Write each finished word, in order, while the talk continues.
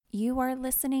You are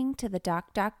listening to the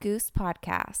Doc Goose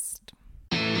podcast.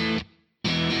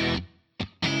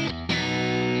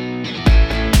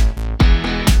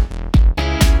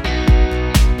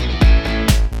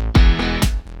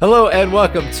 Hello and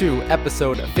welcome to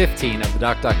episode 15 of the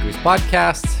Doc Goose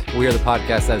podcast. We are the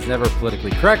podcast that is never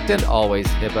politically correct and always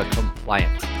HIPAA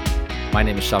compliant. My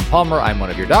name is Sean Palmer. I'm one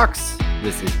of your docs.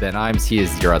 This is Ben Imes. He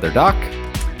is your other doc.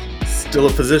 Still a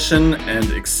physician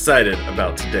and excited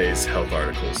about today's health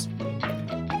articles.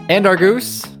 And our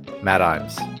goose, Matt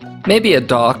Imes. Maybe a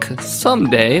doc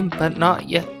someday, but not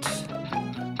yet.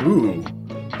 Ooh,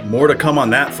 more to come on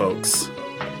that, folks.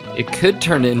 It could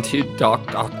turn into doc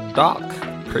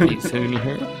pretty soon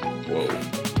here. Whoa.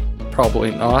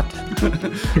 Probably not.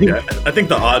 Yeah, I think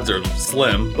the odds are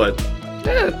slim, but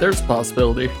Yeah, there's a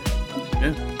possibility.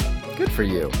 yeah, Good for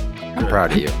you. I'm Good.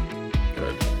 proud of you.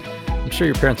 good. I'm sure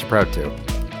your parents are proud too.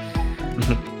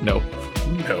 No.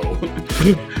 No.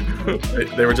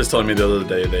 They were just telling me the other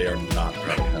day they are not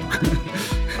proud of him.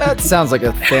 That sounds like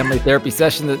a family therapy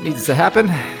session that needs to happen.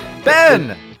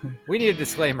 Ben! We need a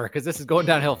disclaimer because this is going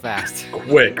downhill fast.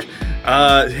 Quick.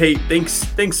 Hey,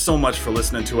 thanks so much for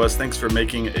listening to us. Thanks for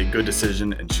making a good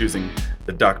decision and choosing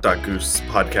the Doc Goose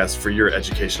podcast for your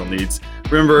educational needs.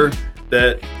 Remember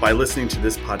that by listening to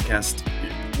this podcast,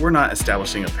 we're not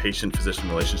establishing a patient-physician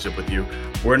relationship with you.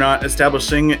 We're not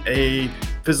establishing a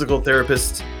physical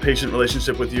therapist-patient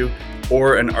relationship with you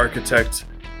or an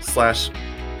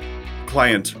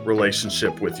architect/client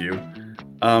relationship with you.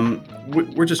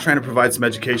 We're just trying to provide some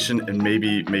education and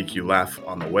maybe make you laugh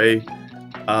on the way.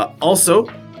 Also,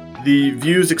 the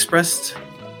views expressed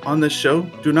on this show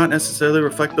do not necessarily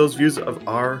reflect those views of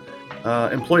our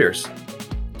employers.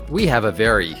 We have a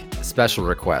very special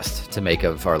request to make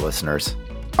of our listeners.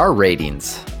 Our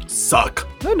ratings. Suck.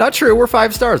 No, not true. We're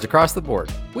 5 stars across the board.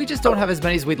 We just don't have as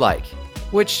many as we'd like,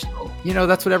 which,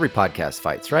 that's what every podcast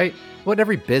fights, right? What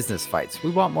every business fights. We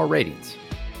want more ratings.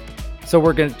 So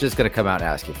we're just going to come out and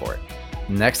ask you for it.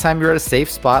 Next time you're at a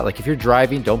safe spot, like if you're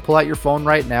driving, don't pull out your phone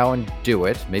right now and do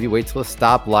it. Maybe wait till a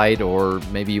stoplight, or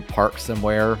maybe you park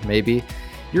somewhere. Maybe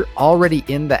you're already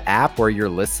in the app where you're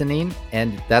listening,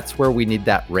 and that's where we need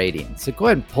that rating. So go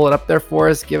ahead and pull it up there for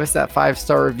us. Give us that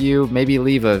 5-star review. Maybe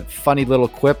leave a funny little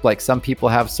quip like some people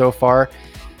have so far,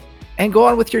 and go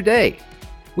on with your day.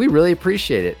 We really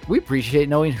appreciate it. We appreciate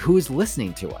knowing who's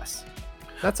listening to us.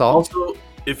 That's all. Also,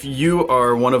 if you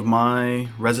are one of my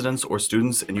residents or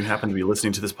students and you happen to be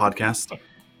listening to this podcast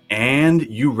and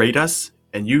you rate us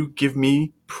and you give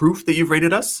me proof that you've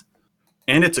rated us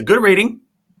and it's a good rating,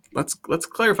 let's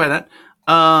clarify that.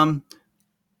 I'll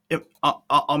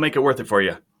make it worth it for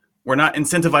you. We're not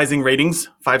incentivizing ratings,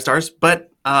 5 stars,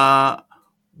 but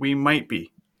we might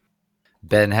be.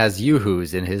 Ben has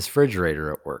Yoo-Hoos in his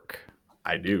refrigerator at work.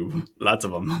 I do. Lots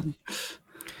of them.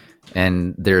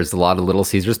 And there's a lot of Little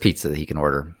Caesars pizza that he can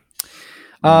order.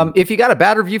 If you got a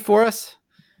bad review for us,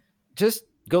 just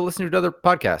go listen to another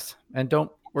podcast and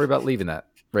don't worry about leaving that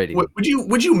rating.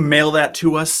 Would you mail that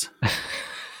to us?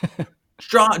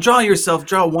 Draw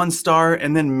 1 star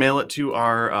and then mail it to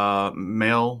our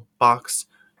mail box.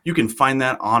 You can find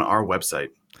that on our website.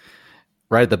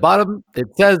 Right at the bottom, it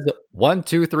says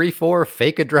 1234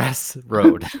 Fake Address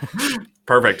Road.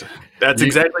 Perfect. That's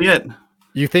exactly it.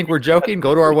 You think we're joking?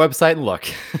 Go to our website and look.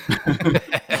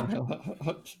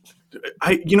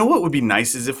 You know what would be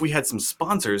nice is if we had some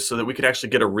sponsors so that we could actually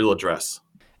get a real address.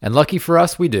 And lucky for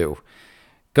us, we do.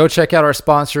 Go check out our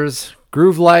sponsors,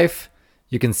 Groove Life.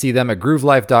 You can see them at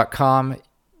groovelife.com.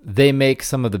 They make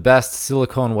some of the best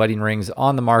silicone wedding rings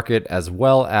on the market, as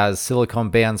well as silicone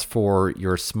bands for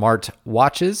your smart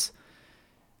watches.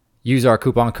 Use our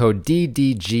coupon code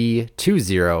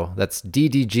DDG20, that's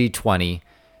DDG20,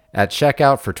 at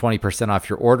checkout for 20% off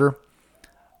your order.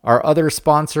 Our other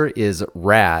sponsor is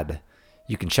RAD.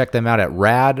 You can check them out at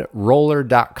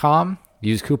radroller.com.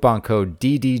 Use coupon code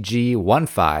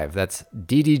DDG15. That's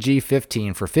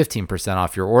DDG15 for 15%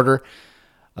 off your order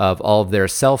of all of their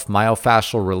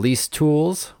self-myofascial release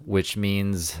tools, which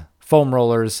means foam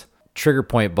rollers, trigger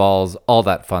point balls, all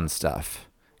that fun stuff.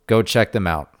 Go check them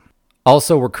out.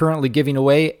 Also, we're currently giving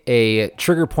away a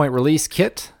trigger point release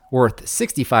kit worth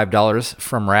 $65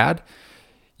 from RAD.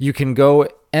 You can go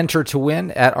enter to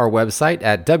win at our website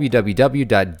at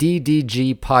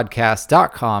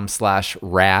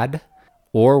www.ddgpodcast.com/rad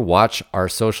or watch our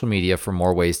social media for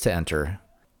more ways to enter.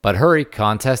 But hurry,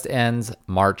 contest ends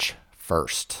March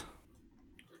 1st.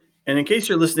 And in case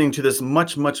you're listening to this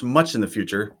much, much, much in the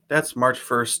future, that's March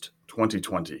 1st,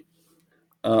 2020.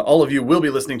 All of you will be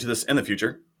listening to this in the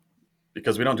future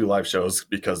because we don't do live shows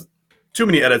because too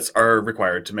many edits are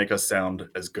required to make us sound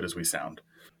as good as we sound.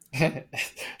 Yeah.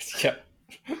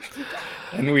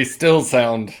 And we still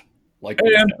sound like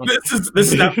we And sound.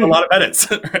 this is after a lot of edits,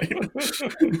 right?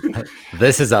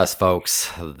 This is us,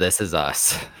 folks. This is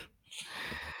us.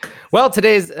 Well,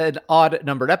 today's an odd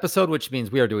numbered episode, which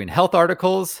means we are doing health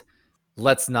articles.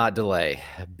 Let's not delay.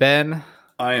 Ben.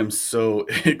 I am so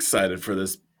excited for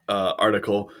this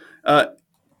article.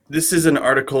 This is an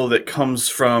article that comes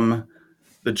from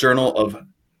the Journal of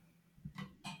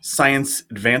Science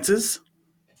Advances.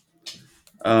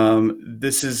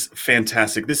 This is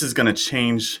fantastic. This is going to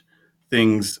change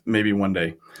things maybe one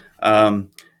day.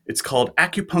 It's called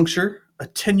Acupuncture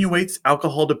Attenuates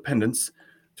Alcohol Dependence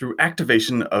Through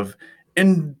Activation of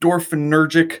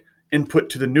Endorphinergic Input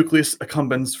to the Nucleus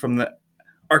Accumbens from the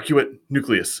Arcuate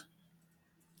Nucleus.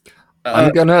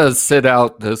 I'm gonna sit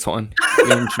out this one.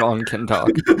 Me and Sean can talk.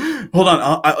 Hold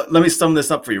on. Let me sum this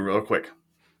up for you real quick.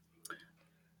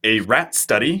 A rat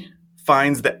study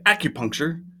finds that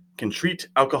acupuncture can treat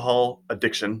alcohol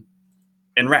addiction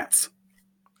in rats.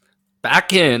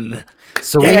 Back in.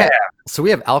 So we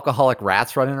have alcoholic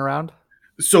rats running around.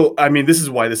 So, I mean, this is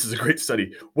why this is a great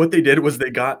study. What they did was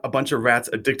they got a bunch of rats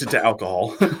addicted to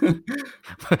alcohol.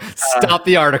 Stop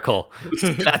the article.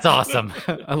 That's awesome.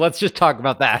 Let's just talk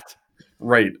about that.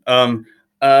 Right.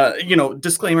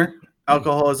 Disclaimer,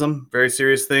 alcoholism, very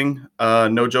serious thing.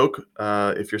 No joke.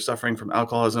 If you're suffering from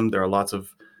alcoholism, there are lots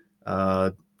of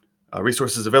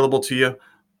resources available to you.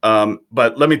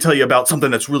 But let me tell you about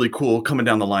something that's really cool coming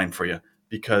down the line for you,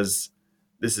 because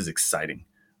this is exciting.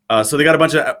 So they got a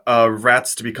bunch of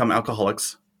rats to become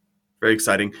alcoholics. Very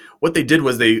exciting. What they did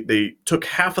was they took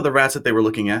half of the rats that they were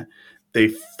looking at. They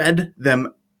fed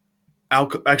them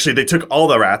Actually, they took all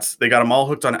the rats. They got them all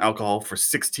hooked on alcohol for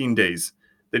 16 days.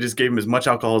 They just gave them as much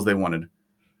alcohol as they wanted.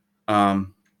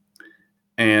 And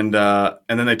then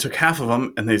they took half of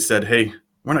them and they said, hey,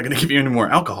 we're not going to give you any more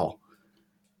alcohol.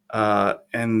 So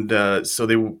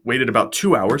they waited about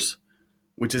 2 hours,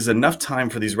 which is enough time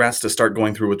for these rats to start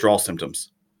going through withdrawal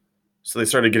symptoms. So they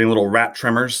started getting little rat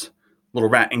tremors, little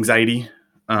rat anxiety.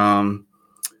 They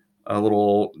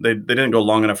didn't go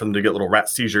long enough for them to get little rat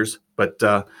seizures, but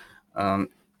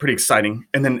pretty exciting.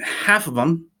 And then half of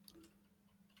them,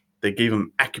 they gave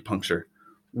them acupuncture,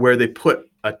 where they put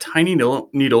a tiny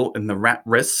needle in the rat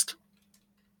wrist,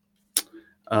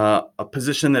 a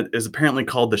position that is apparently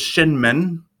called the Shen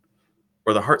Men,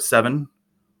 or the Heart 7,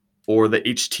 or the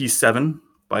HT7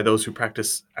 by those who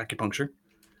practice acupuncture.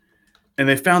 And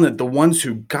they found that the ones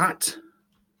who got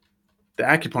the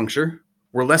acupuncture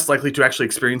were less likely to actually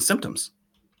experience symptoms.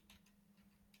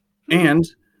 And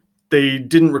they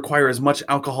didn't require as much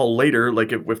alcohol later.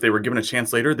 Like if they were given a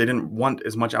chance later, they didn't want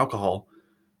as much alcohol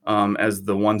as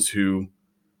the ones who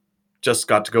just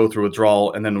got to go through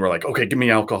withdrawal and then were like, okay, give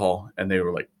me alcohol. And they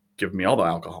were like, give me all the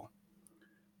alcohol.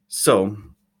 So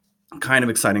kind of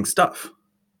exciting stuff.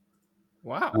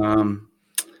 Wow.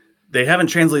 They haven't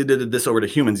translated this over to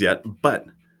humans yet, but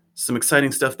some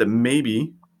exciting stuff that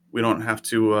maybe we don't have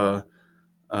to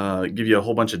give you a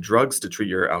whole bunch of drugs to treat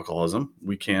your alcoholism.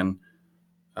 We can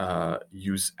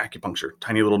use acupuncture,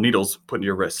 tiny little needles put in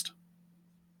your wrist.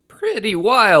 Pretty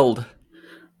wild.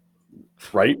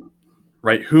 Right?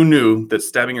 Who knew that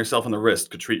stabbing yourself in the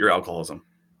wrist could treat your alcoholism?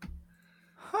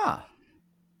 Huh.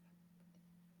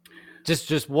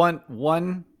 Just one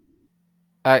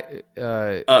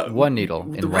needle.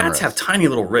 The rats have tiny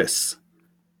little wrists.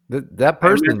 That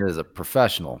person is a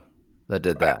professional that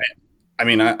did that. I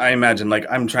mean, I imagine, like,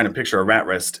 I'm trying to picture a rat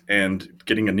wrist and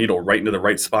getting a needle right into the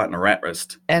right spot in a rat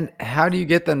wrist. And how do you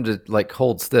get them to like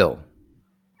hold still?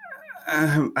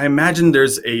 I imagine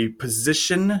there's a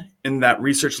position in that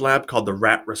research lab called the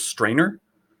rat restrainer.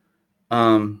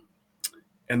 And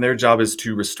their job is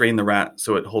to restrain the rat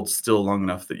so it holds still long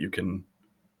enough that you can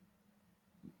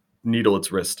needle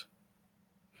its wrist.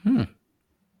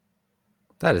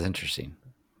 That is interesting.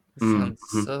 Sounds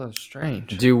so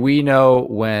strange. Do we know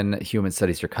when human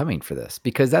studies are coming for this?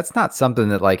 Because that's not something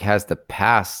that like has to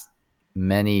pass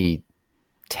many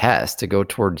tests to go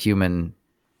toward human,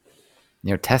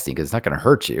 testing, because it's not going to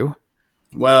hurt you.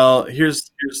 Well,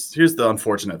 here's the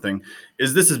unfortunate thing: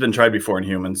 is this has been tried before in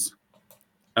humans.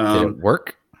 Did it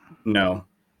work? No.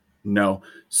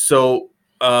 So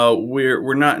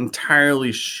we're not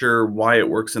entirely sure why it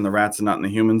works in the rats and not in the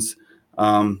humans.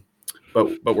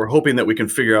 But we're hoping that we can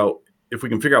figure out, if we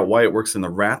can figure out why it works in the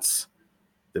rats,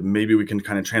 that maybe we can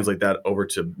kind of translate that over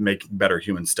to make better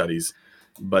human studies.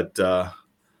 But for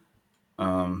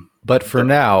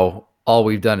now, all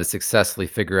we've done is successfully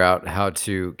figure out how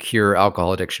to cure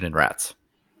alcohol addiction in rats.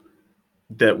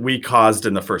 That we caused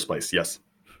in the first place, yes.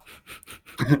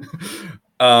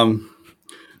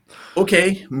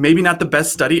 Okay, maybe not the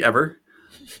best study ever.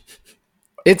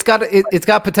 It's got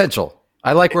potential.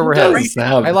 I like where we're does headed.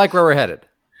 have- I like where we're headed.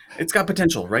 It's got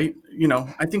potential, right?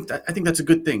 I think that's a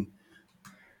good thing.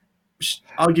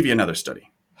 I'll give you another study.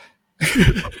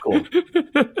 Cool.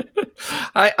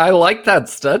 I like that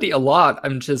study a lot.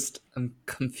 I'm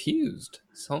confused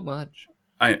so much.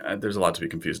 There's a lot to be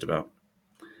confused about.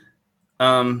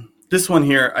 This one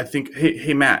here, I think.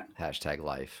 Hey, Matt. Hashtag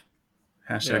life.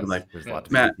 Hashtag Yes. life. There's a lot to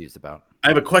be Matt. confused about. I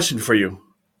have a question for you.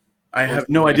 I have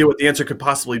no idea what the answer could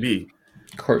possibly be.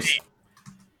 Of course.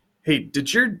 Hey,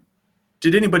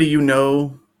 did anybody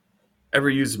ever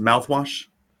use mouthwash?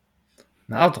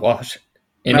 Mouthwash.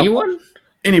 Anyone?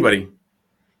 Anybody?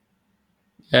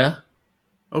 Yeah.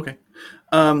 Okay.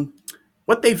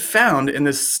 What they found in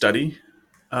this study,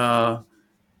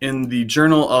 in the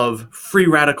Journal of Free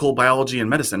Radical Biology and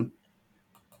Medicine,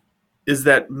 is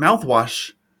that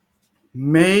mouthwash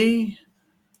may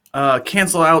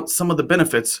cancel out some of the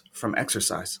benefits from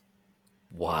exercise.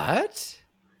 What?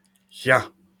 Yeah.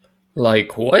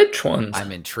 Like which ones?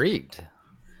 I'm intrigued.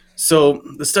 So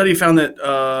the study found that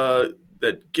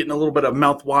that getting a little bit of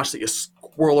mouthwash that you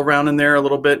swirl around in there a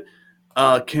little bit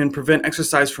can prevent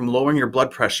exercise from lowering your blood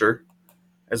pressure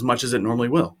as much as it normally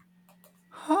will.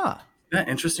 Huh. Is that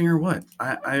interesting or what?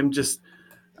 I'm just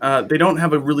they don't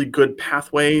have a really good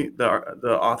pathway.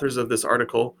 The authors of this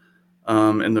article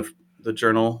in the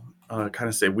journal kind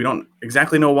of say we don't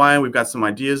exactly know why. We've got some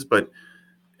ideas, but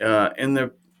in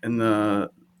the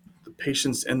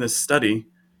patients in this study,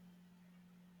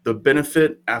 the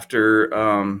benefit after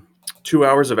 2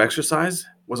 hours of exercise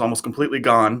was almost completely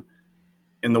gone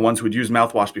in the ones who had used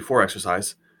mouthwash before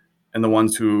exercise, and the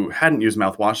ones who hadn't used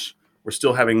mouthwash were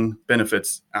still having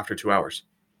benefits after 2 hours.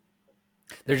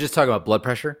 They're just talking about blood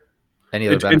pressure? Any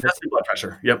other And benefits? just blood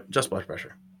pressure. Yep, just blood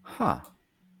pressure. Huh.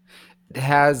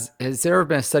 Has there ever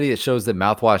been a study that shows that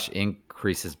mouthwash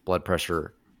increases blood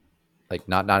pressure, like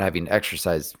not having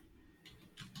exercise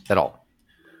at all?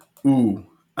 Ooh,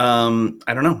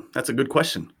 I don't know. That's a good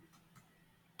question.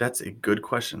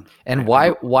 And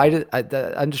why did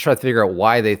I'm just trying to figure out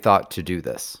why they thought to do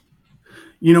this.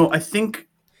 I think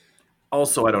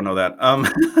also I don't know that.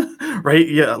 Right?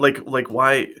 Yeah, like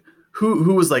why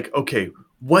who was like, okay,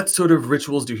 what sort of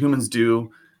rituals do humans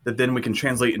do that then we can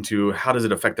translate into how does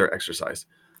it affect their exercise?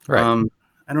 Right.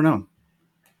 I don't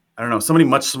know. Somebody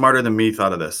much smarter than me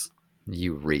thought of this.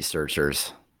 You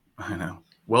researchers. I know.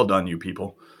 Well done, you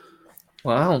people.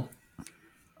 Wow.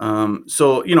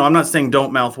 So, I'm not saying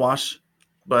don't mouthwash,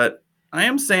 but I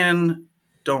am saying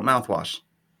don't mouthwash.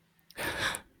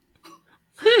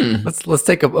 Let's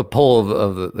take a poll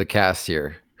of the cast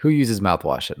here. Who uses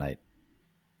mouthwash at night?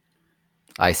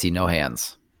 I see no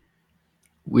hands.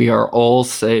 We are all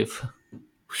safe.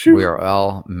 Phew. We are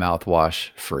all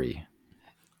mouthwash free.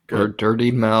 We're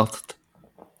dirty mouthed.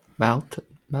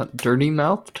 Dirty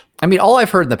mouthed? I mean, all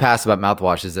I've heard in the past about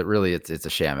mouthwash is that really it's a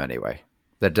sham anyway.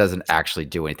 That doesn't actually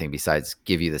do anything besides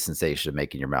give you the sensation of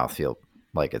making your mouth feel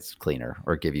like it's cleaner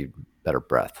or give you better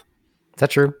breath. Is that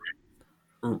true?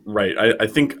 Right. I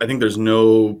think there's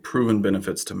no proven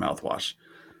benefits to mouthwash.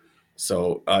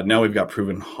 So now we've got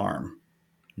proven harm,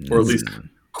 or at least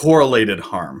correlated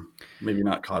harm, maybe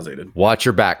not causated. Watch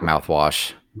your back,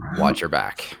 mouthwash. Watch your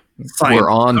back. Science We're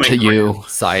on to coming for you.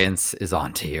 Science is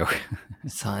on to you.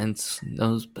 Science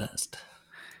knows best.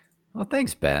 Well,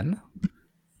 thanks, Ben.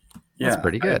 Yeah, That's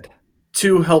pretty good.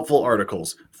 2 helpful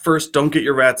articles. First, don't get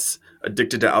your rats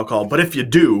addicted to alcohol, but if you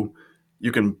do,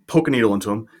 you can poke a needle into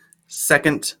them.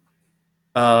 Second,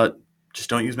 just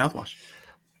don't use mouthwash.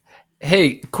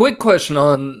 Hey, quick question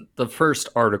on the first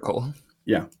article.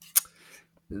 Yeah.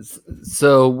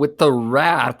 So with the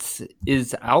rats,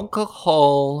 is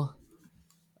alcohol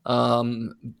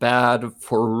bad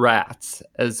for rats?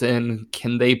 As in,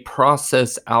 can they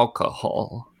process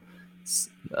alcohol?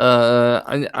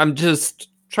 I'm just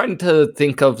trying to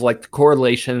think of like the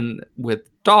correlation with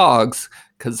dogs,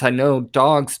 because I know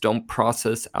dogs don't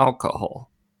process alcohol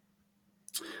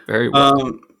very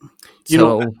well.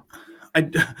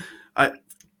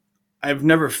 I've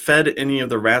never fed any of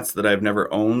the rats that I've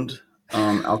never owned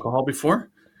alcohol before.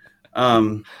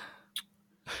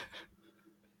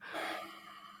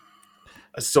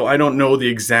 So I don't know the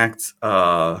exact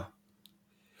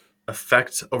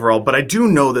effect overall, but I do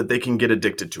know that they can get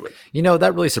addicted to it.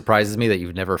 That really surprises me that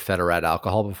you've never fed a rat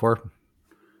alcohol before.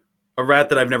 A rat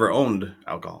that I've never owned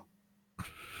alcohol.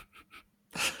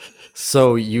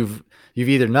 So you've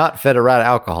either not fed a rat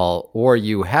alcohol or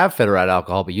you have fed a rat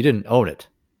alcohol, but you didn't own it.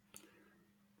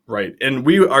 Right. And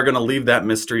we are going to leave that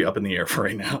mystery up in the air for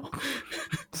right now.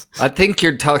 I think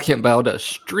you're talking about a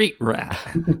street rat.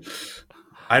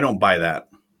 I don't buy that.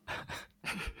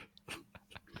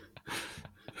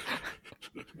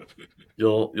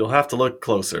 You'll have to look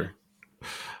closer.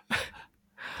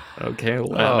 Okay.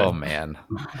 11. Oh man.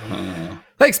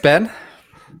 Thanks, Ben.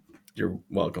 You're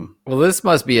welcome. Well, this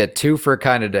must be a twofer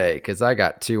kind of day because I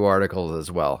got 2 articles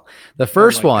as well. The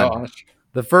first one,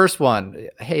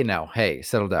 hey,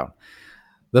 settle down.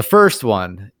 The first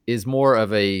one is more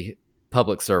of a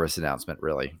public service announcement,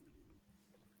 really.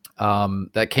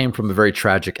 That came from a very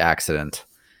tragic accident.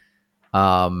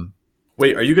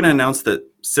 Wait, are you going to announce that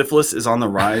syphilis is on the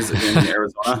rise again in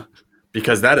Arizona?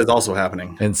 Because that is also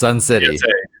happening in Sun City.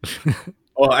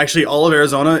 Well, actually, all of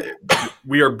Arizona,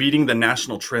 we are beating the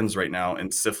national trends right now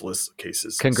in syphilis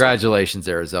cases. Congratulations,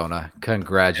 Arizona.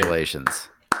 Congratulations.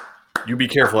 You be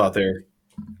careful out there.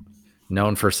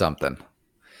 Known for something.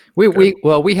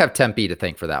 We have Tempe to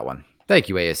thank for that one. Thank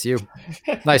you, ASU.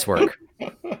 Nice work.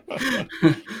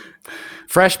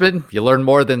 Freshman, you learn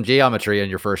more than geometry in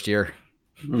your first year.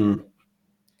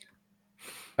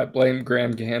 I blame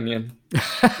Graham Canyon.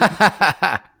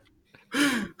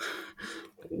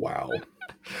 Wow.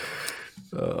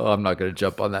 I'm not going to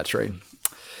jump on that train.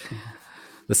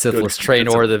 The syphilis train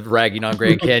or the ragging on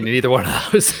Grand Canyon, either one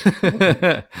of those.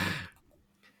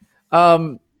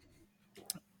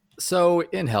 So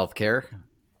in healthcare,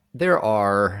 there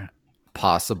are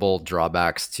possible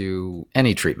drawbacks to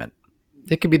any treatment.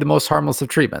 It can be the most harmless of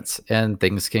treatments, and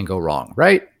things can go wrong,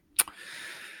 right?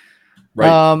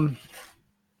 Right.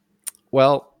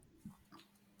 Well,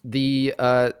 the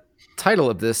title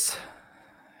of this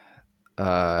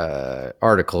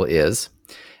article is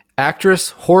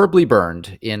 "Actress Horribly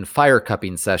Burned in Fire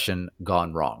Cupping Session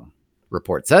Gone Wrong,"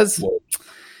 report says. Whoa.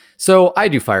 So I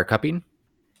do fire cupping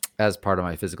as part of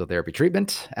my physical therapy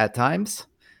treatment at times.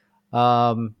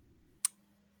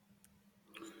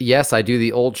 Yes, I do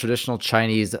the old traditional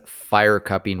Chinese fire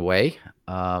cupping way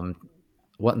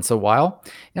once in a while.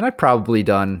 And I've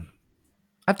done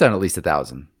at least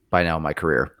 1,000 by now in my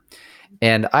career.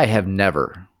 And I have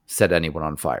never set anyone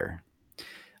on fire.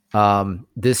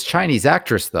 This Chinese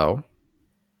actress, though,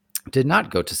 did not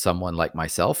go to someone like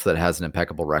myself that has an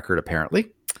impeccable record,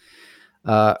 apparently.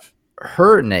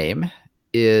 Her name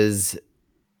is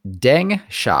Deng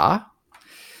Xia.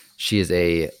 She is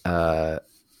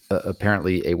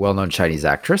apparently a well-known Chinese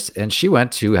actress, and she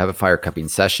went to have a fire cupping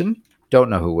session. Don't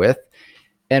know who with.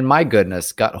 And my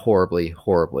goodness, got horribly,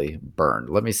 horribly burned.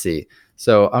 Let me see.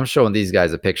 So I'm showing these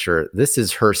guys a picture. This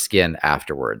is her skin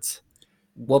afterwards.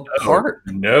 What part?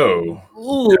 No.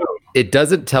 It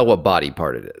doesn't tell what body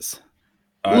part it is.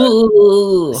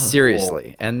 Ooh.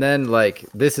 Seriously. And then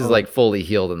this is fully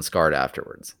healed and scarred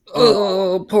afterwards.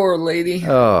 Oh, poor lady.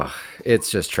 Oh, it's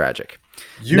just tragic.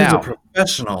 Use a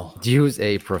professional. Use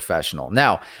a professional.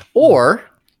 Now, or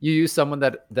you use someone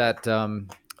that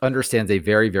understands a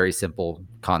very, very simple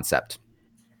concept.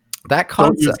 That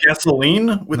concept. Don't use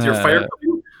gasoline with your fire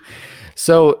cupping?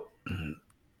 So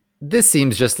this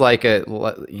seems just like a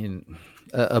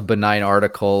benign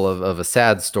article of a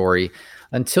sad story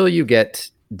until you get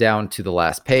down to the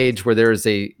last page where there is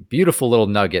a beautiful little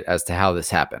nugget as to how this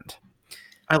happened.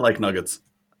 I like nuggets.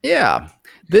 Yeah.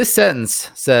 This sentence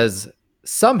says,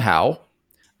 somehow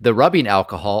the rubbing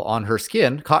alcohol on her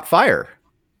skin caught fire.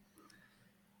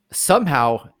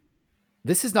 Somehow,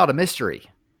 this is not a mystery.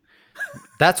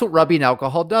 That's what rubbing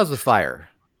alcohol does with fire.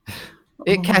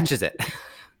 It catches it.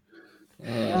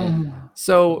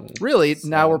 So really,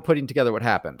 now we're putting together what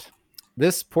happened.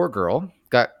 This poor girl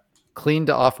got cleaned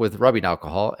off with rubbing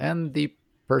alcohol, and the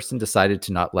person decided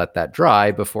to not let that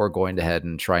dry before going ahead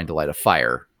and trying to light a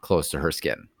fire close to her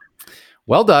skin.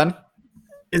 Well done.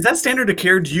 Is that standard of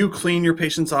care? Do you clean your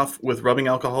patients off with rubbing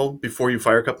alcohol before you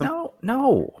fire cup them?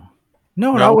 No,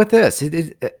 not with this.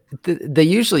 They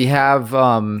usually have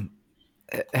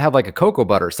like a cocoa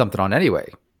butter or something on anyway.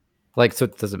 So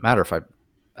it doesn't matter if I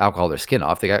alcohol their skin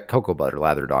off. They got cocoa butter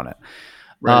lathered on it.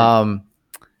 Right.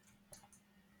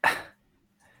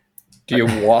 Do you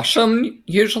wash them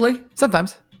usually?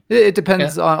 Sometimes. It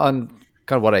depends on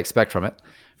kind of what I expect from it,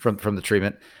 from the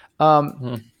treatment.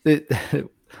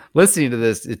 Listening to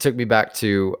this, it took me back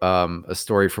to a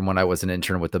story from when I was an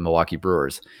intern with the Milwaukee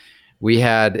Brewers. We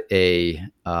had a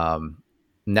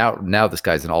now this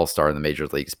guy's an all-star in the major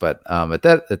leagues, but at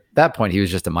that point he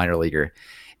was just a minor leaguer,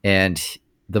 and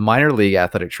the minor league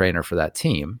athletic trainer for that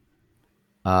team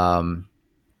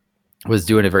was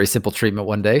doing a very simple treatment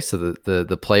one day. So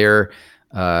the player,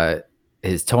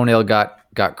 his toenail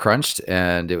got crunched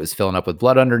and it was filling up with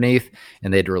blood underneath,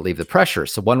 and they had to relieve the pressure.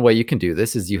 So one way you can do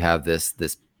this is you have this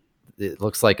it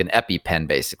looks like an EpiPen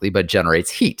basically, but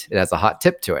generates heat. It has a hot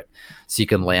tip to it, so you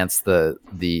can lance the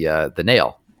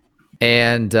nail.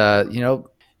 And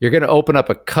you're going to open up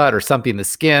a cut or something in the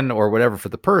skin or whatever for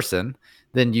the person.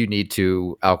 then you need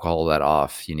to alcohol that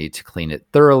off. You need to clean it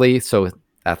thoroughly. So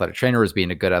athletic trainer was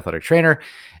being a good athletic trainer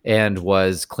and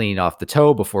was cleaning off the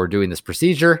toe before doing this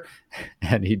procedure,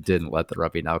 and he didn't let the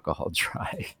rubbing alcohol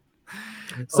dry.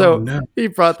 So he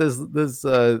brought this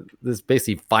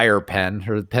basically fire pen,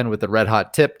 or pen with a red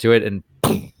hot tip to it, and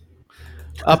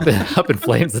up in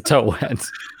flames the toe went.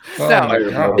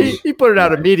 Now, he put it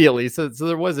out immediately, so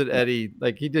there wasn't any,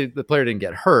 like, the player didn't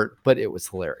get hurt, but it was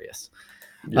hilarious.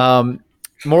 Yeah.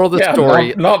 Moral of the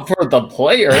story, not for the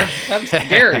player. That's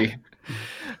scary.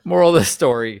 Moral of the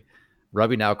story: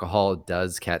 rubbing alcohol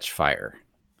does catch fire,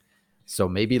 so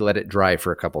maybe let it dry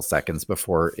for a couple seconds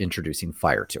before introducing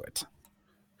fire to it.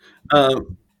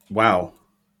 Wow.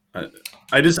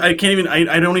 I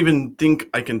don't even think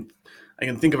I can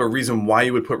think of a reason why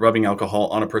you would put rubbing alcohol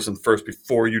on a person first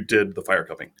before you did the fire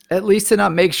cupping. At least to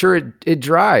not make sure it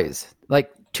dries.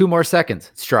 Like 2 more seconds,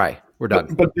 it's dry. We're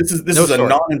done. But this is a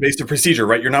non-invasive procedure,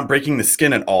 right? You're not breaking the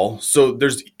skin at all. So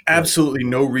there's absolutely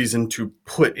no reason to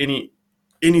put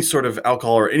any sort of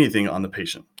alcohol or anything on the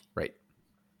patient. Right.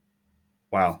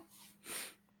 Wow.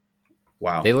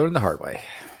 They learned the hard way.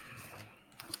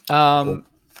 Cool.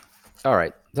 All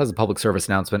right. That's a public service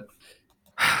announcement.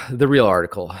 The real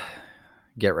article.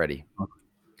 Get ready.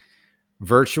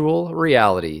 Virtual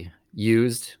reality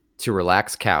used to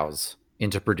relax cows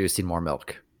into producing more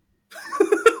milk.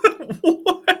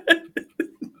 What?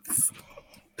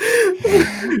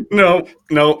 No.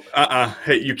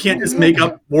 Hey, you can't just make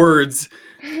up words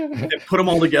and put them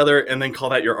all together and then call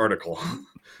that your article.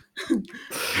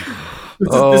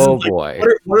 Boy.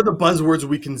 What are the buzzwords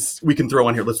we can throw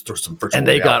on here? Let's throw some virtual And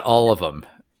they reality. got all of them.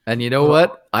 And you know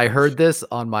what? I heard this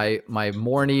on my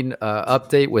morning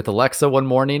update with Alexa one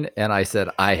morning, and I said,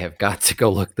 I have got to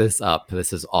go look this up.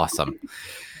 This is awesome.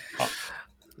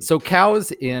 So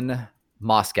cows in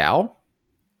Moscow,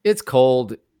 it's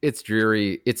cold, it's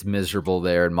dreary, it's miserable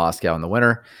there in Moscow in the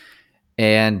winter.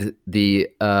 And the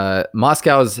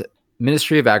Moscow's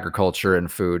Ministry of Agriculture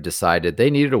and Food decided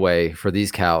they needed a way for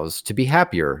these cows to be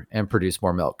happier and produce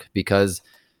more milk, because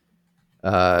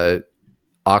oxytocin,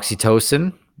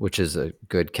 which is a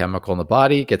good chemical in the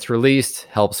body, gets released,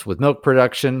 helps with milk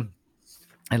production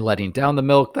and letting down the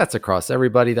milk. That's across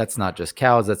everybody. That's not just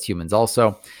cows, that's humans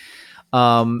also.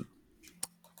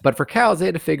 But for cows, they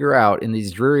had to figure out in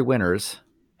these dreary winters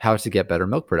how to get better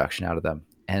milk production out of them.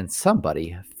 And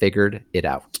somebody figured it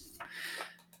out.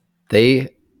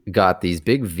 They got these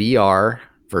big VR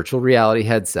virtual reality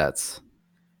headsets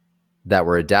that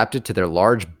were adapted to their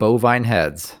large bovine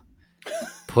heads,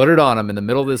 put it on them in the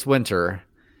middle of this winter,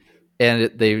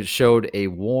 and they showed a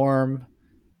warm,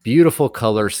 beautiful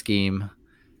color scheme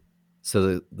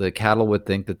so the cattle would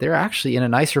think that they're actually in a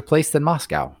nicer place than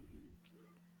Moscow.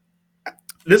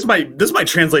 This might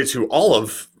translate to all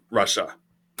of Russia.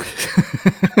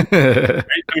 I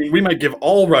mean, we might give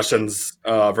all Russians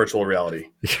virtual reality.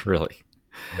 Really?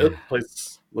 The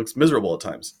place looks miserable at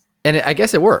times. And I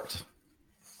guess it worked.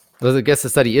 Well, I guess the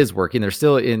study is working. They're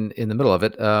still in the middle of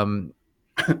it.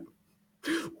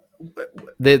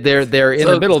 They're in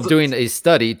the middle of doing a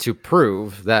study to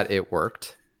prove that it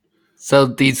worked. So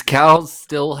these cows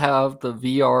still have the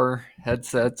VR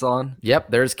headsets on?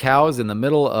 Yep, there's cows in the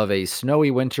middle of a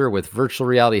snowy winter with virtual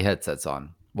reality headsets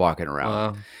on, walking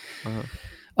around.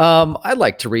 I'd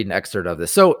like to read an excerpt of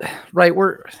this. So, right,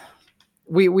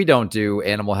 we don't do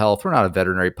animal health. We're not a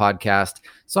veterinary podcast,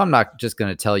 so I'm not just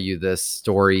going to tell you this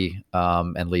story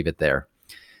and leave it there,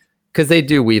 because they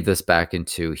do weave this back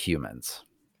into humans.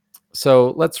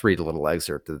 So let's read a little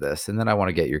excerpt of this, and then I want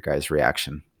to get your guys'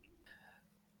 reaction.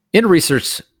 In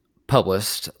research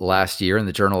published last year in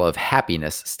the Journal of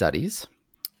Happiness Studies,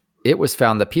 it was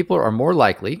found that people are more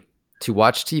likely to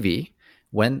watch TV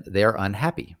when they're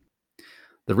unhappy.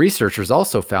 The researchers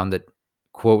also found that,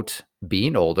 quote,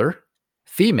 being older,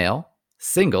 female,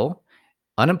 single,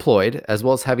 unemployed, as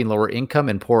well as having lower income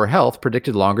and poorer health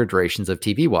predicted longer durations of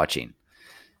TV watching.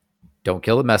 Don't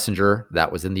kill the messenger.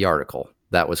 That was in the article.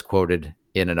 That was quoted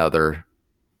in another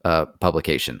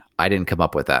publication. I didn't come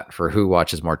up with that for who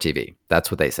watches more TV. That's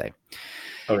what they say.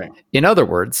 Okay. In other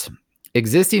words,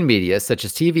 existing media such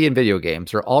as TV and video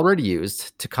games are already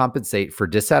used to compensate for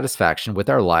dissatisfaction with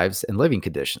our lives and living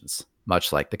conditions,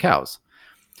 much like the cows.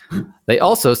 They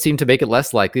also seem to make it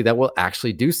less likely that we'll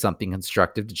actually do something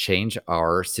constructive to change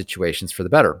our situations for the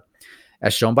better,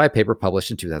 as shown by a paper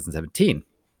published in 2017.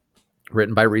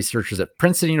 Written by researchers at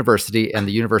Princeton University and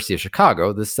the University of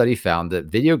Chicago, this study found that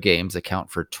video games account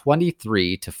for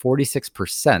 23 to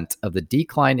 46% of the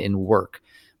decline in work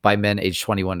by men aged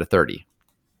 21 to 30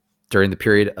 during the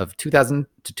period of 2000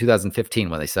 to 2015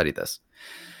 when they studied this.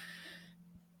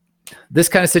 This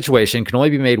kind of situation can only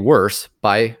be made worse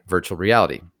by virtual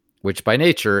reality, which by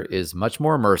nature is much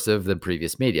more immersive than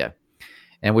previous media,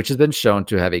 and which has been shown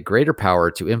to have a greater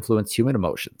power to influence human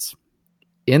emotions.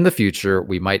 In the future,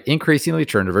 we might increasingly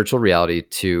turn to virtual reality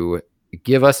to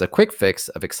give us a quick fix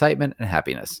of excitement and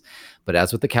happiness. But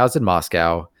as with the cows in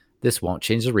Moscow, this won't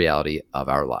change the reality of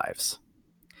our lives.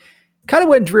 Kind of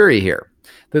went dreary here.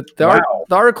 The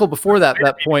article before that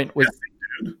point was,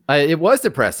 it was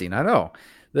depressing. I know.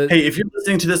 Hey, if you're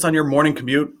listening to this on your morning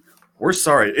commute, we're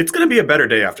sorry. It's going to be a better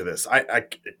day after this.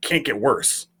 It can't get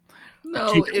worse.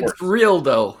 No, it's real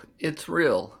though. It's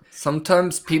real.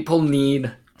 Sometimes people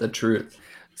need the truth.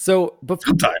 So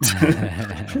Sometimes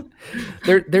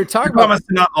they're talking about. I about promise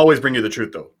to not always bring you the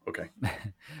truth, though. Okay.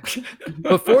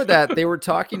 before that, they were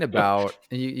talking about.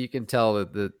 You can tell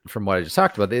that from what I just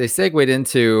talked about, they segued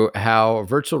into how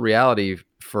virtual reality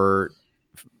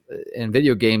in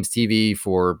video games, TV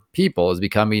for people is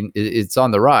becoming. It's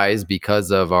on the rise because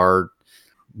of our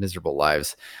miserable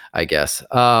lives, I guess,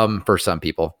 for some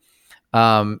people.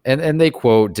 And they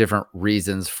quote different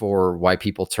reasons for why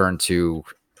people turn to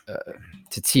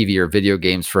TV or video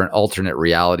games for an alternate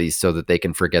reality so that they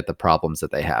can forget the problems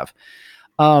that they have.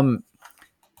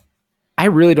 I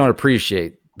really don't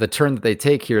appreciate the turn that they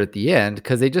take here at the end,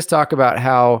 because they just talk about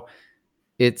how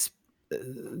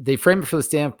they frame it from the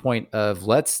standpoint of,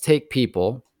 let's take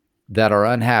people that are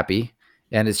unhappy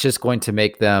and it's just going to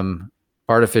make them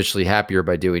artificially happier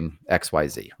by doing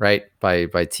XYZ, right? By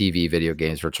TV, video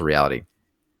games, virtual reality.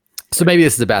 So maybe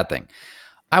this is a bad thing.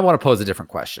 I want to pose a different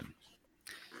question.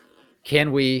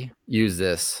 Can we use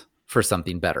this for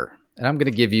something better? And I'm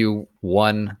going to give you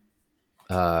one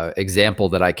example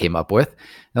that I came up with.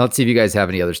 Now let's see if you guys have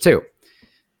any others too.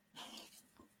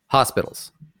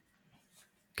 Hospitals.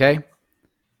 Okay.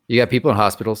 You got people in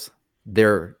hospitals.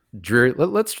 They're dreary.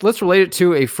 Let's relate it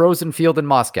to a frozen field in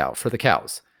Moscow for the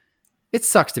cows. It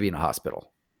sucks to be in a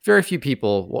hospital. Very few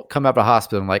people will come out of a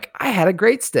hospital and like, I had a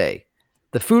great stay.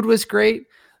 The food was great.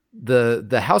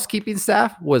 The housekeeping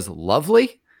staff was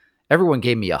lovely. Everyone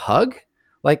gave me a hug.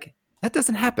 Like, that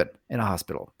doesn't happen in a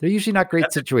hospital. They're usually not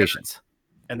great situations.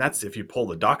 And that's if you pull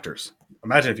the doctors.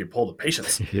 Imagine if you pull the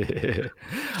patients.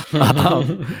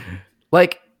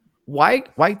 Like,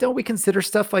 why don't we consider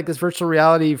stuff like this virtual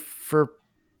reality for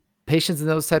patients in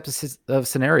those types of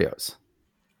scenarios?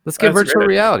 Let's get virtual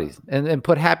realities and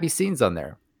put happy scenes on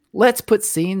there. Let's put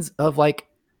scenes of like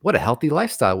what a healthy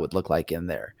lifestyle would look like in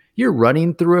there. You're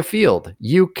running through a field.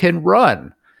 You can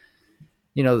run.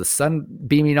 You know, the sun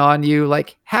beaming on you,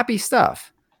 like happy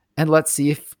stuff. And let's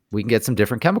see if we can get some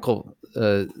different chemical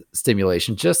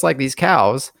stimulation, just like these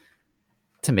cows,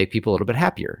 to make people a little bit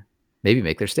happier. Maybe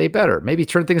make their stay better. Maybe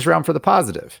turn things around for the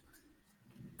positive.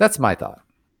 That's my thought.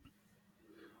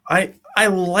 I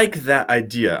like that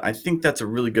idea. I think that's a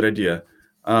really good idea.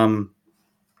 And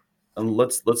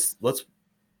let's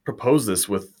propose this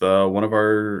with one of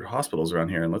our hospitals around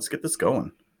here, and let's get this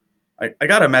going. I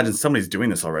gotta imagine somebody's doing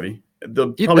this already.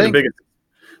 The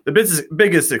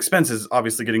biggest expense is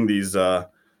obviously getting these VR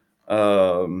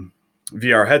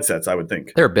headsets. I would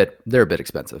think they're a bit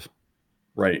expensive,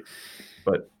 right?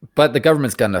 But the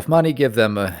government's got enough money. Have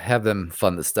them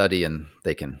fund the study, and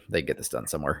they get this done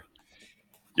somewhere.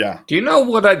 Yeah. Do you know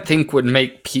what I think would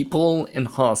make people in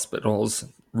hospitals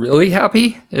really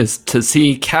happy? Is to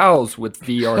see cows with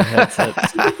VR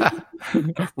headsets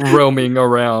roaming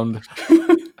around.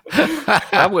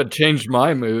 That would change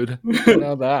my mood. You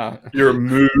know that. Your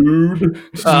mood?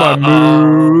 My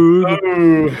mood.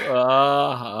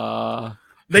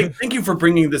 Thank you for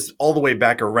bringing this all the way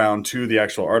back around to the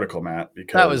actual article, Matt,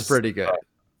 because that was pretty good.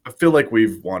 I feel like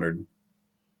we've wandered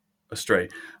astray.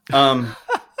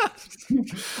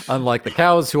 Unlike the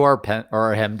cows who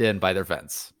are hemmed in by their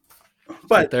fence.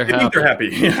 But they're happy.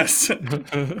 Yes. You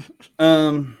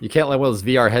can't let one of those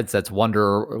VR headsets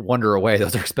wander away.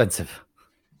 Those are expensive.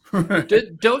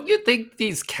 Don't you think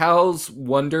these cows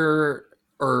wonder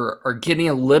or are getting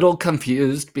a little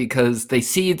confused because they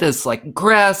see this like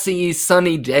grassy,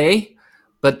 sunny day,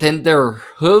 but then their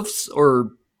hoofs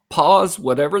or paws,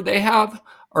 whatever they have,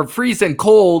 are freezing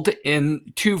cold in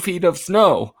 2 feet of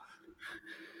snow?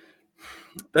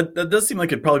 That does seem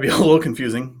like it'd probably be a little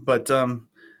confusing, but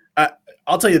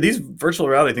I'll tell you, these virtual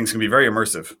reality things can be very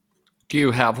immersive. Do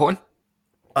you have one?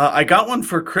 I got one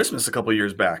for Christmas a couple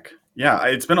years back. Yeah,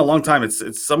 it's been a long time.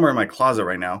 It's somewhere in my closet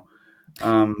right now.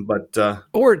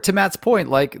 Or to Matt's point,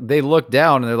 like they look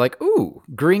down and they're like, "Ooh,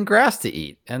 green grass to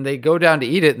eat," and they go down to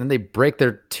eat it, and then they break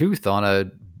their tooth on a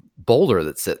boulder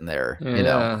that's sitting there. Yeah, you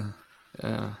know,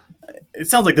 yeah. It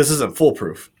sounds like this isn't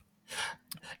foolproof.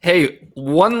 Hey,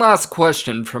 one last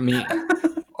question from me: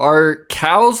 are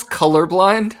cows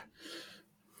colorblind?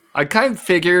 I kind of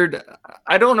figured,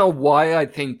 I don't know why I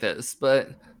think this, but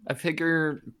I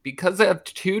figure because I have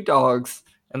 2 dogs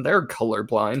and they're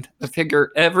colorblind, I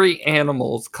figure every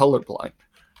animal's colorblind.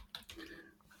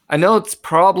 I know it's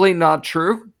probably not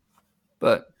true,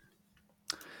 but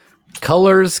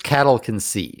Colors cattle can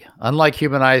see. Unlike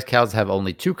human eyes, cows have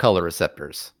only 2 color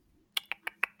receptors.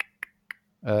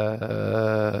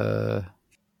 Hold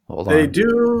on. They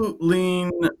do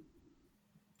lean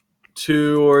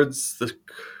towards the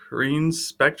green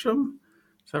spectrum.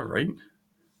 Is that right?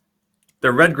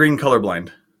 They're red-green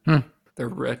colorblind. they're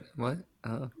red. What?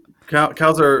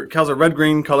 Cows are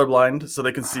red-green colorblind, so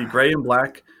they can see gray and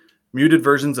black, muted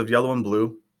versions of yellow and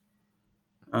blue,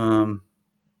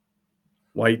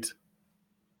 white.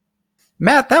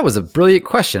 Matt, that was a brilliant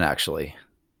question, actually.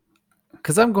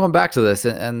 Because I'm going back to this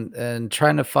and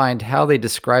trying to find how they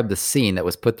describe the scene that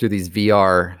was put through these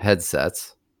VR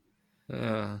headsets.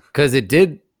 Because it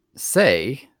did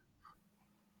say,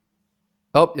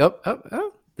 oh,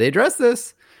 they addressed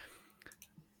this.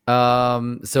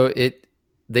 So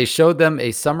they showed them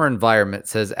a summer environment. It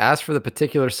says, as for the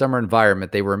particular summer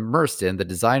environment they were immersed in, the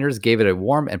designers gave it a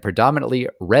warm and predominantly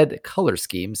red color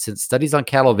scheme, since studies on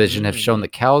cattle vision have shown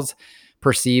that cows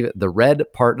perceive the red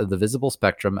part of the visible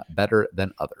spectrum better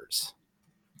than others.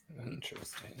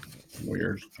 Interesting.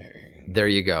 Weird. There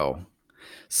you go.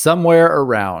 Somewhere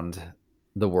around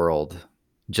the world,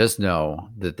 just know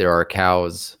that there are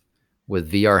cows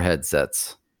with VR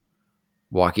headsets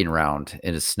walking around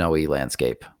in a snowy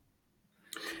landscape.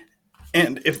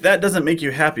 And if that doesn't make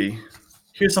you happy,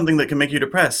 here's something that can make you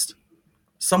depressed.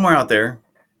 Somewhere out there,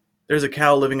 there's a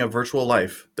cow living a virtual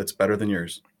life that's better than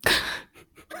yours.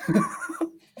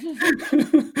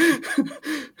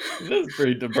 That's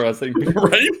pretty depressing.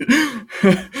 Right?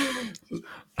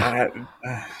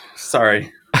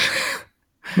 Sorry.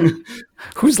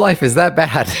 Whose life is that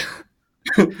bad?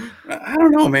 I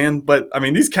don't know, man. But, I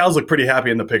mean, these cows look pretty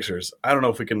happy in the pictures. I don't know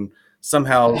if we can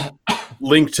somehow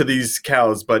link to these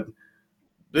cows, but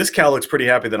this cow looks pretty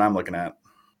happy that I'm looking at.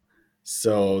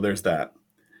 So there's that.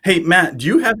 Hey, Matt, do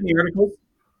you have any articles?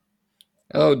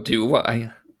 Oh, do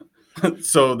I?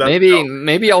 So that's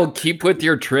maybe I'll keep with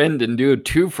your trend and do a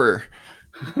twofer.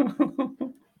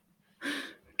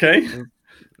 Okay.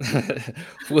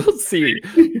 We'll see.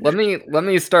 Let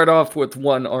me start off with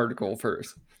one article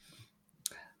first.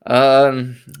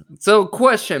 So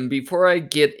question before I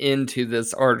get into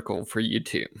this article for you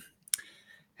two.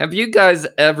 Have you guys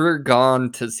ever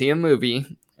gone to see a movie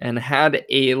and had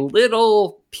a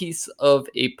little piece of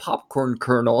a popcorn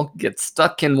kernel get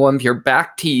stuck in one of your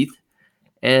back teeth,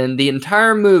 and the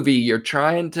entire movie you're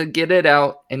trying to get it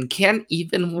out and can't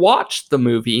even watch the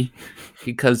movie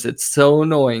because it's so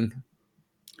annoying?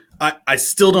 I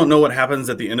still don't know what happens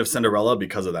at the end of Cinderella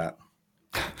because of that.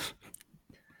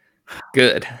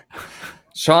 Good.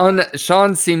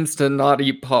 Sean seems to not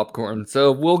eat popcorn,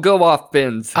 so we'll go off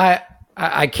Ben's.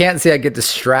 I can't say I get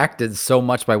distracted so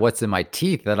much by what's in my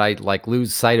teeth that I like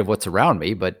lose sight of what's around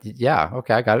me. But yeah,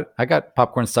 okay, I got it. I got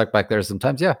popcorn stuck back there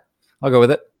sometimes. Yeah, I'll go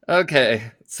with it.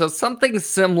 Okay, so something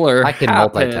similar I can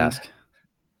happened. multitask.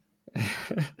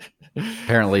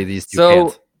 Apparently, these two So-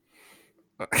 can't.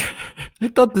 I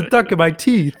thought the duck in my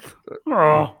teeth.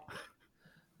 Oh.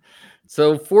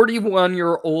 So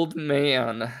 41-year-old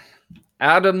man,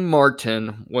 Adam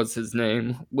Martin was his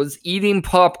name, was eating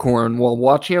popcorn while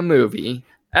watching a movie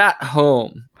at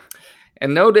home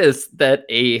and noticed that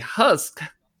a husk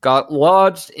got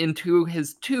lodged into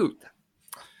his tooth.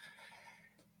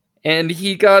 And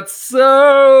he got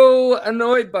so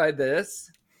annoyed by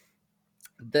this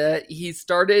that he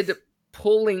started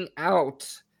pulling out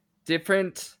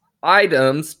different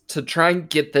items to try and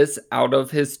get this out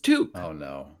of his tooth. Oh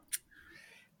no.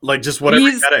 Like just whatever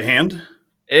he had at hand?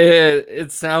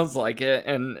 It sounds like it,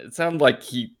 and it sounded like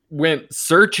he went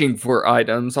searching for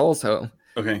items also.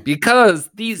 Okay. Because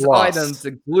these Floss. items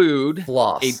include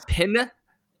Floss. a pin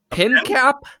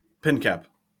cap, Pin cap.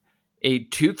 a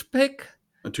toothpick,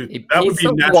 A tooth. a That would piece be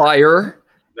of natural. wire,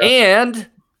 Yeah. and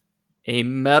a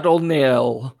metal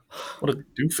nail. What a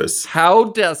doofus. How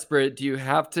desperate do you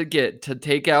have to get to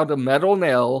take out a metal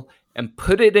nail and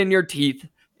put it in your teeth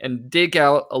and dig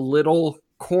out a little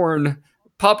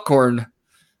popcorn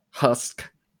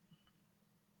husk?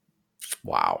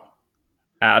 Wow.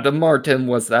 Adam Martin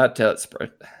was that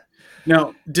desperate.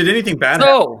 Now, did anything bad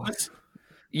So- happen?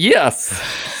 Yes.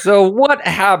 So what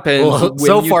happens Well, when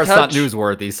so you far it's not touch-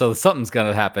 newsworthy, so something's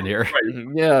gonna happen here. Right.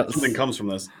 Yes. Something comes from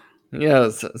this.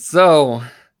 Yes. So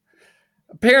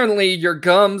apparently your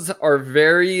gums are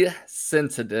very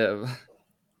sensitive.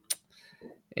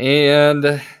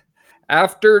 And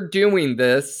after doing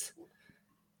this,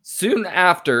 Soon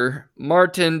after,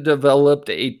 Martin developed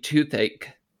a toothache,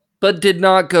 but did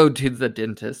not go to the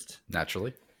dentist.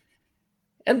 Naturally.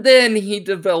 And then he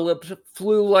developed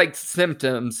flu-like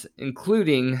symptoms,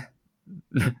 including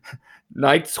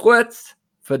night sweats,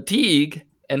 fatigue,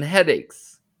 and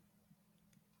headaches.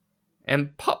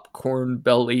 And popcorn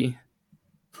belly.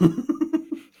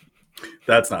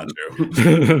 That's not true.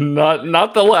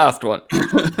 not the last one.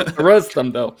 The rest of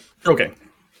them, though. Okay.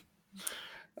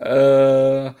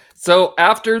 So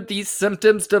after these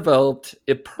symptoms developed,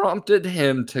 it prompted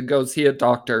him to go see a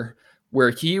doctor,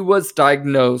 where he was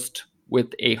diagnosed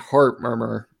with a heart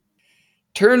murmur.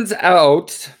 Turns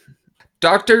out,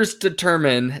 doctors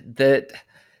determined that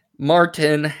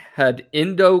Martin had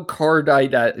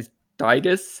endocarditis.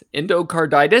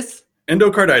 Endocarditis?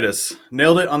 Endocarditis.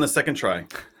 Nailed it on the second try.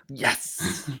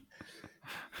 Yes.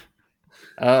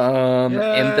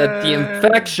 And that the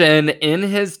infection in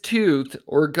his tooth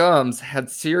or gums had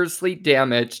seriously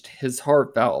damaged his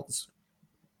heart valves.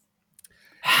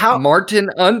 How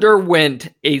Martin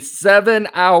underwent a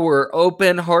 7-hour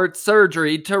open heart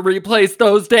surgery to replace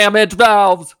those damaged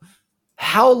valves.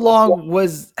 long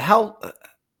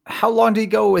did he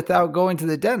go without going to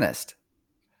the dentist?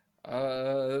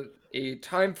 A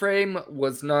time frame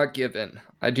was not given.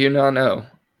 I do not know.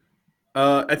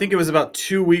 I think it was about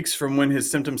 2 weeks from when his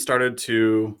symptoms started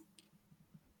to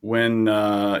when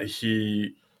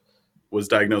he was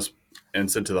diagnosed and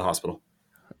sent to the hospital.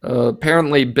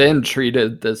 Apparently, Ben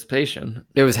treated this patient.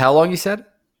 It was how long you said?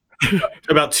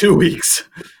 About 2 weeks.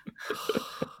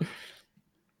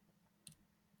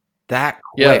 That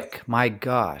Yeah. quick. My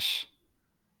gosh.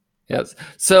 Yes.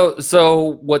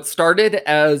 So what started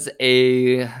as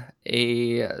a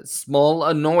small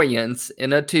annoyance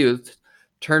in a tooth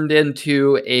turned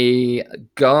into a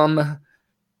gum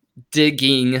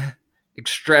digging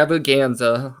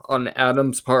extravaganza on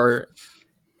Adam's part,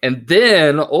 and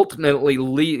then ultimately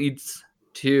leads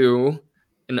to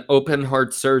an open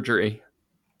heart surgery.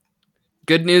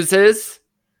 Good news is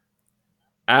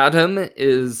Adam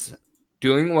is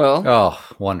doing well, Oh,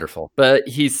 wonderful. but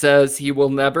he says he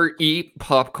will never eat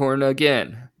popcorn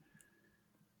again.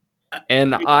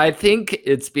 And I think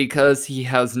it's because he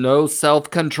has no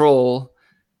self-control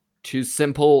to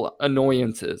simple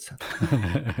annoyances.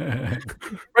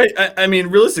 Right. I mean,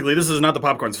 realistically, this is not the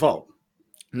popcorn's fault.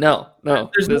 No,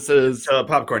 There's this is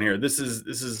Popcorn here. This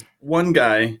is one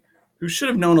guy who should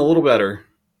have known a little better.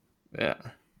 yeah.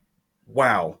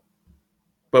 Wow.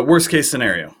 But worst case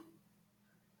scenario.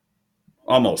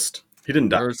 Almost. He didn't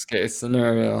die. Worst case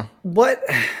scenario. What?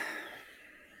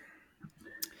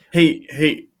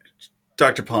 Hey,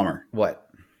 Dr. Palmer, What?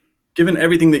 given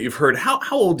everything that you've heard, how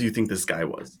old do you think this guy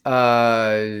was?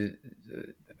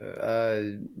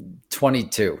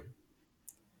 22.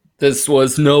 This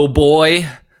was no boy.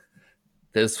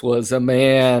 This was a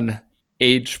man,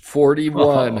 age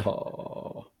 41.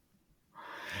 Oh.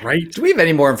 Right? Do we have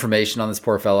any more information on this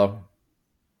poor fellow?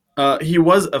 He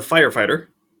was a firefighter.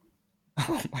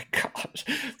 Oh my gosh.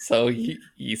 So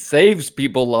he saves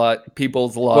people's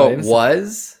But lives.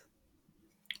 was?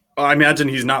 I imagine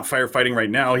he's not firefighting right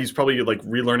now. He's probably like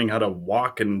relearning how to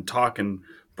walk and talk and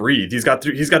breathe. He's got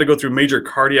to go through major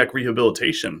cardiac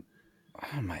rehabilitation.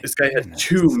 Oh my This guy had goodness.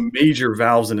 2 major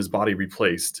valves in his body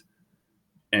replaced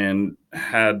and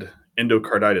had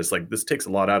endocarditis. Like, this takes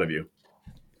a lot out of you.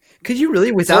 Could you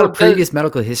really, without So a previous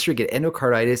medical history, get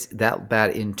endocarditis that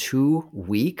bad in 2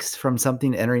 weeks from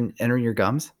something entering your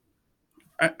gums?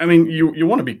 I mean, you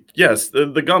want to be, yes,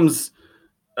 the gums,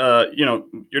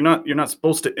 you're not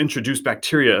supposed to introduce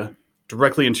bacteria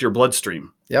directly into your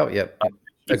bloodstream. Yep. Just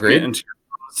Agreed. get into your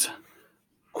gums.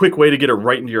 Quick way to get it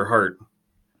right into your heart.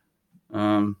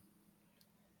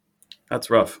 That's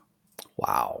rough.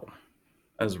 Wow.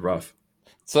 That's rough.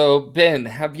 So, Ben,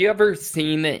 have you ever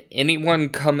seen anyone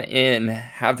come in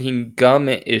having gum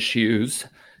issues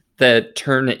that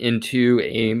turn into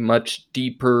a much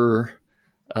deeper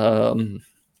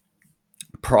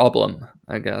problem,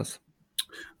 I guess?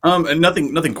 And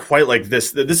nothing quite like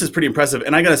this. This is pretty impressive.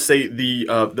 And I gotta say,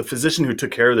 the physician who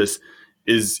took care of this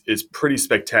is pretty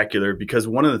spectacular, because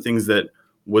one of the things that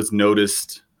was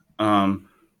noticed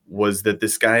was that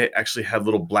this guy actually had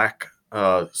little black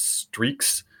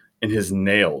streaks in his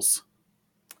nails,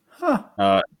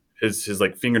 his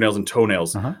like fingernails and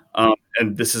toenails. Uh-huh.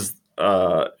 And this is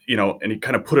and he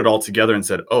kind of put it all together and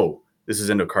said, "Oh, this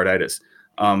is endocarditis."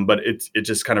 But it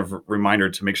just kind of a reminder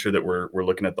to make sure that we're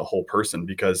looking at the whole person,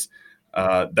 because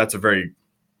that's a very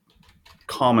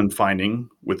common finding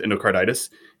with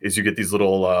endocarditis, is you get these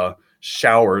little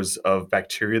showers of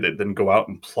bacteria that then go out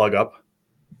and plug up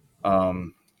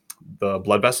the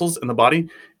blood vessels in the body.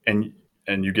 And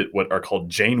and you get what are called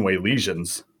Janeway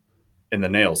lesions in the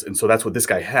nails. And so that's what this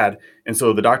guy had. And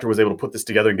so the doctor was able to put this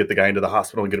together and get the guy into the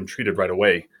hospital and get him treated right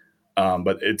away.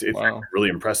 But it's Wow. really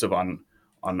impressive on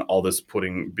all this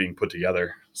being put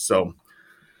together. So,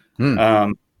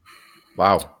 Wow.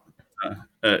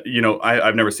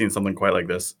 I've never seen something quite like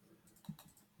this,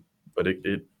 but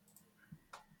it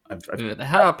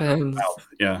happens.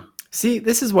 yeah. See,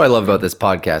 this is what I love about this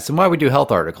podcast and why we do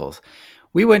health articles.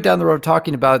 We went down the road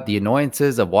talking about the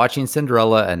annoyances of watching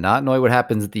Cinderella and not knowing what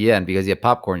happens at the end because you have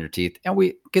popcorn in your teeth, and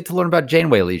we get to learn about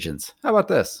Janeway lesions. How about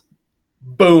this?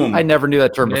 Boom. I never knew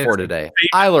that term before today.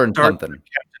 I learned something.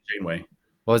 Captain Janeway.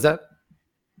 What was that?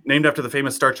 Named after the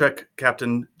famous Star Trek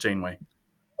Captain Janeway.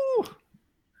 Ooh.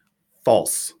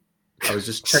 False. I was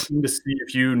just checking to see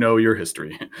if you know your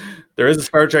history. There is a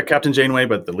Star Trek Captain Janeway,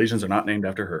 but the lesions are not named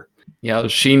after her. Yeah,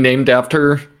 is she named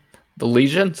after the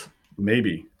lesions?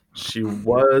 Maybe. She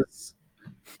was.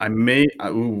 We may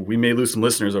lose some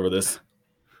listeners over this.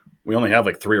 We only have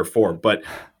like 3 or 4, but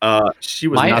she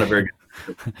was not a very good.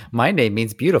 My name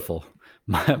means beautiful.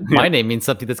 My name means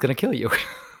something that's going to kill you.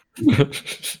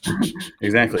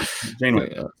 Exactly.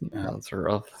 Janeway. Yeah, that's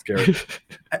rough. Scary.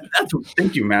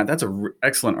 Thank you, Matt. That's an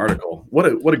excellent article. What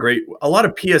a great, a lot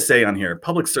of PSA on here,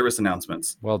 public service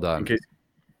announcements. Well done. In case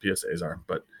PSAs are,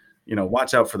 but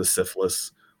watch out for the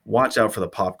syphilis. Watch out for the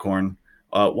popcorn.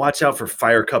 Watch out for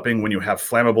fire cupping when you have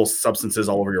flammable substances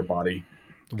all over your body.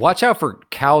 Watch out for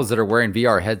cows that are wearing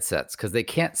VR headsets because they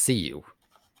can't see you.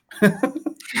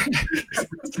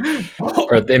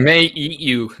 Or they may eat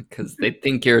you because they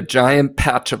think you're a giant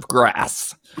patch of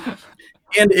grass.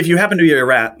 And if you happen to be a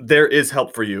rat, there is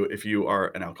help for you if you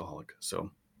are an alcoholic.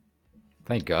 So,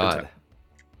 thank God.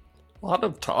 A lot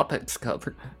of topics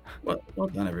covered. Well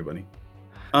done, everybody.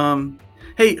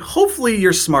 Hey, hopefully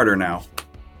you're smarter now.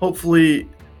 Hopefully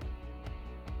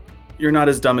you're not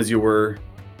as dumb as you were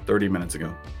 30 minutes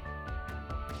ago.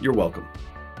 You're welcome.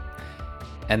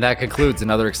 And that concludes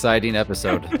another exciting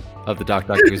episode of the Doc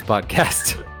Goose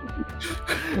podcast.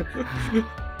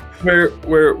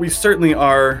 Where we certainly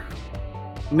are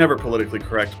never politically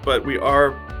correct, but we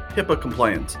are HIPAA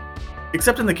compliant.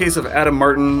 Except in the case of Adam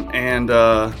Martin and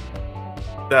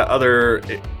that other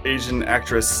Asian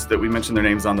actress that we mentioned their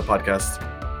names on the podcast.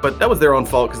 But that was their own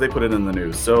fault because they put it in the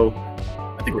news. So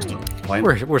I think we're still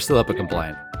compliant. We're still HIPAA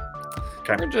compliant.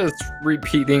 Okay. We're just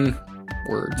repeating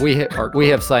words. We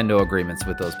have signed no agreements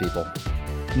with those people,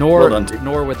 nor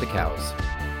with the cows.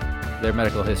 Their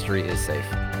medical history is safe.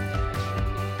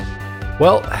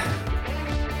 Well,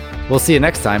 we'll see you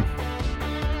next time.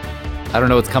 I don't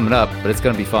know what's coming up, but it's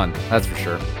going to be fun. That's for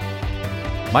sure.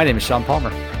 My name is Sean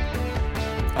Palmer.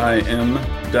 I am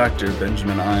Dr.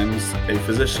 Benjamin Imes, a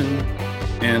physician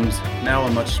and now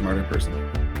a much smarter person.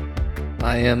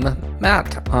 I am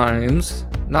Matt Imes,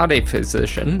 not a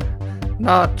physician,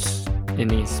 not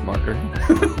any smarter.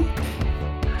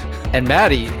 And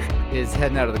Maddie is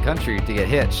heading out of the country to get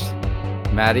hitched.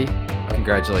 Maddie,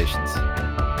 congratulations.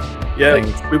 Yeah,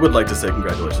 Thanks. We would like to say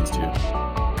congratulations to you.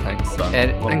 Thanks.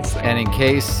 And in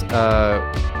case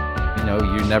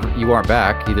you aren't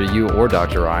back, either you or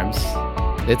Dr. Imes,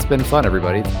 it's been fun,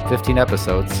 everybody. 15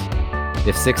 episodes.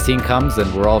 If 16 comes,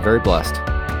 then we're all very blessed.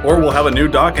 Or we'll have a new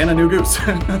doc and a new goose.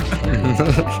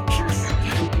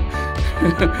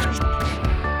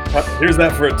 Here's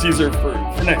that for a teaser for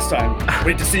next time.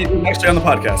 Wait to see who's actually on the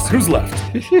podcast. Who's left?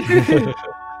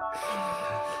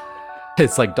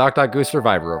 It's like Doc Goose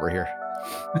Survivor over here.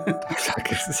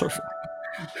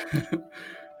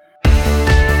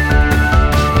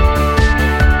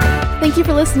 Thank you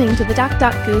for listening to the Doc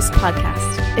Goose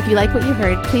podcast. If you like what you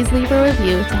heard, please leave a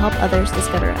review to help others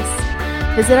discover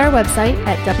us. Visit our website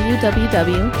at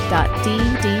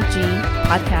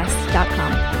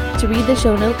www.ddgpodcast.com to read the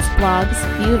show notes, blogs,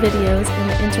 view videos,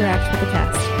 and interact with the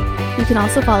cast. You can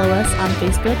also follow us on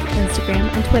Facebook, Instagram,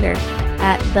 and Twitter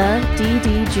at the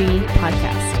DDG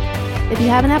Podcast. If you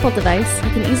have an Apple device,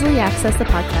 you can easily access the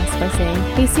podcast by saying,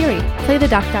 "Hey Siri, play the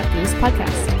Doc Goose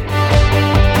podcast."